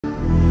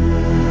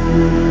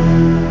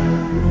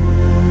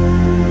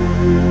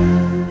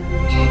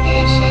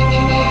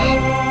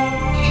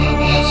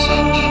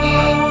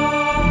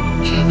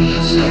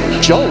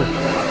John.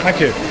 Thank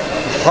you.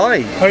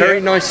 Hi, very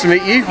nice to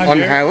meet you. I'm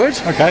Howard.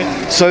 Okay.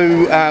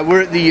 So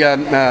we're at the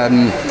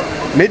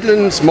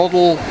Midlands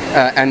Model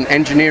and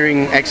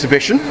Engineering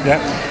Exhibition. Yeah.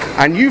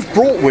 And you've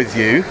brought with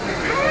you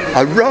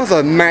a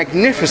rather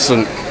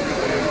magnificent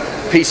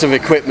piece of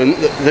equipment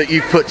that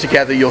you've put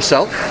together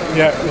yourself.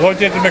 Yeah, well, I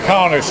did the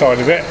meccano side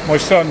of it. My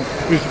son,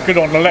 who's good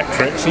on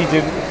electrics, he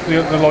did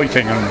the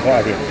lighting and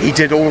what have you. He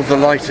did all of the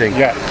lighting?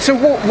 Yeah. So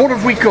what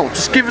have we got?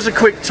 Just give us a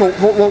quick talk.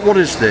 What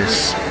is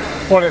this?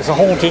 Well, it's a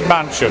haunted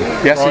mansion.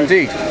 Yes, right?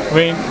 indeed. I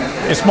mean,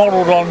 it's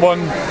modelled on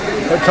one.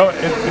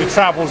 It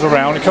travels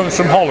around. It comes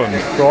from Holland,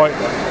 right?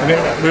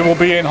 And we will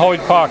be in Hyde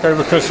Park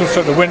over Christmas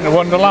at the Winter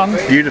Wonderland.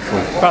 Beautiful.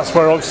 That's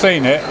where I've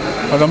seen it,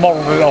 and I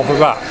modelled it off of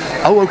that.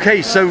 Oh,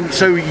 okay.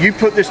 So you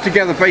put this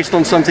together based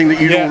on something that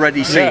you'd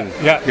already seen.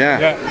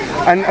 Yeah.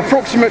 And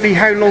approximately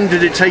how long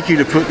did it take you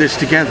to put this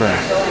together?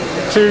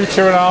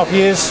 2.5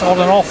 years on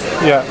and off.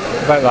 Yeah,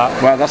 about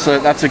that. Well,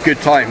 that's a good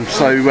time.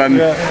 So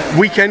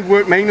weekend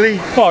work mainly?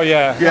 Oh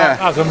yeah.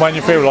 As and when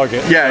you feel like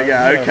it.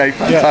 Yeah. Okay,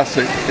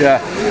 fantastic.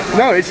 Yeah.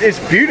 No, it's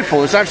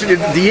beautiful. It's actually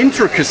the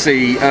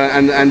intricacy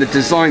and the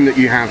design that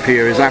you have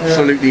here is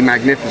absolutely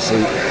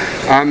magnificent.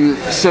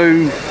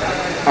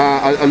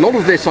 A lot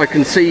of this I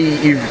can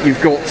see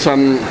you've got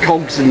some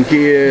cogs and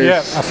gears.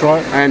 Yeah, that's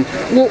right. And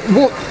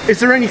what is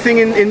there anything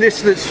in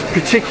this that's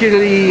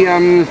particularly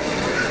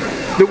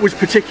that was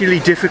particularly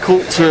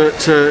difficult to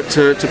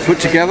put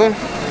together?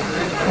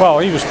 Well,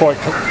 he was quite,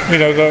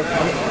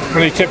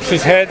 when he tips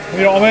his head,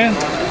 you know what I mean?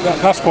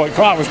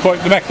 That was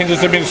quite the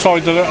mechanism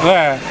inside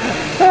there.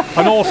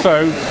 And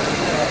also,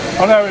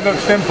 I know it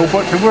looks simple,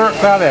 but to work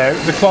that out,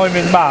 the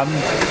climbing man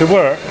to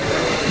work,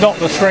 not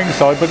the string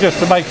side, but just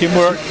to make him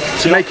work.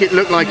 To make it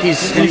look like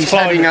he's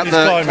climbing up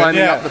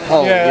the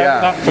pole.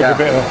 That took a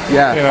bit of,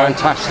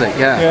 fantastic.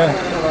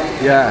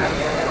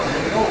 Yeah.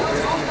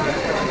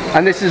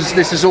 And this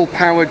is all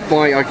powered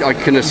by, I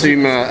can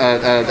assume,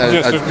 a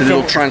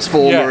little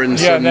transformer and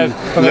some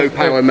low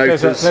power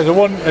motors. There's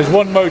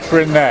one motor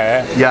in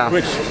there,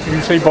 which you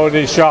can see by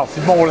these shafts,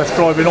 is more or less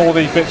driving all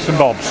these bits and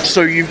bobs.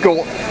 So you've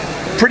got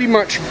pretty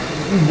much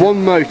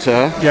one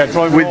motor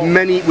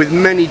with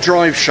many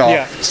drive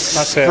shafts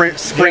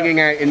springing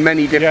out in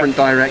many different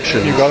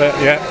directions. You got it,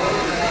 yeah.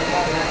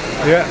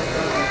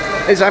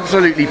 It's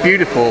absolutely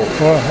beautiful.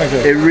 Well, thank you.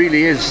 It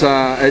really is.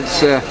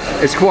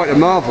 It's quite a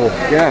marvel.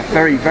 Yeah,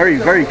 very, very,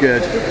 very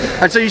good.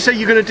 And so you say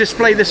you're going to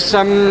display this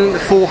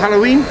for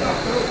Halloween?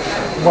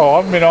 Well, I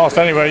haven't been asked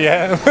anyway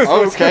yet.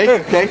 Oh, okay.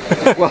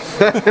 Well,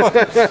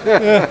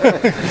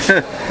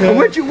 and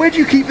where do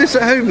you keep this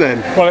at home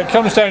then? Well, it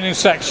comes down in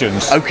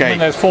sections. Okay. I mean,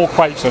 there's 4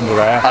 crates under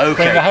there.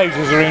 Okay. I mean, the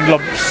houses are in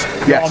lumps.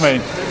 Yes. You know what I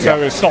mean? So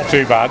it's not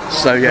too bad.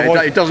 So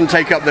it doesn't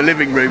take up the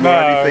living room or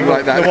anything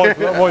like that.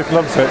 The wife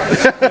loves it.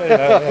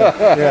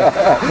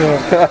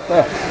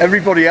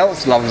 Everybody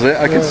else loves it.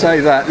 I can say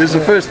that. This is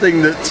the first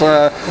thing that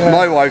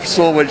my wife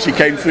saw when she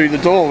came through the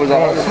door. Was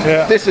like,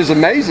 this is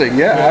amazing.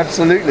 Yeah,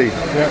 absolutely.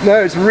 Yeah.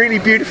 No, it's really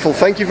beautiful.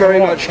 Thank you very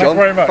much, John.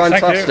 Thank you very much.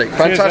 Fantastic.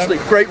 Thank you. Fantastic.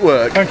 Cheers, Great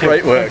work. Thank you.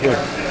 Great work.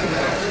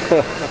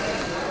 Thank you.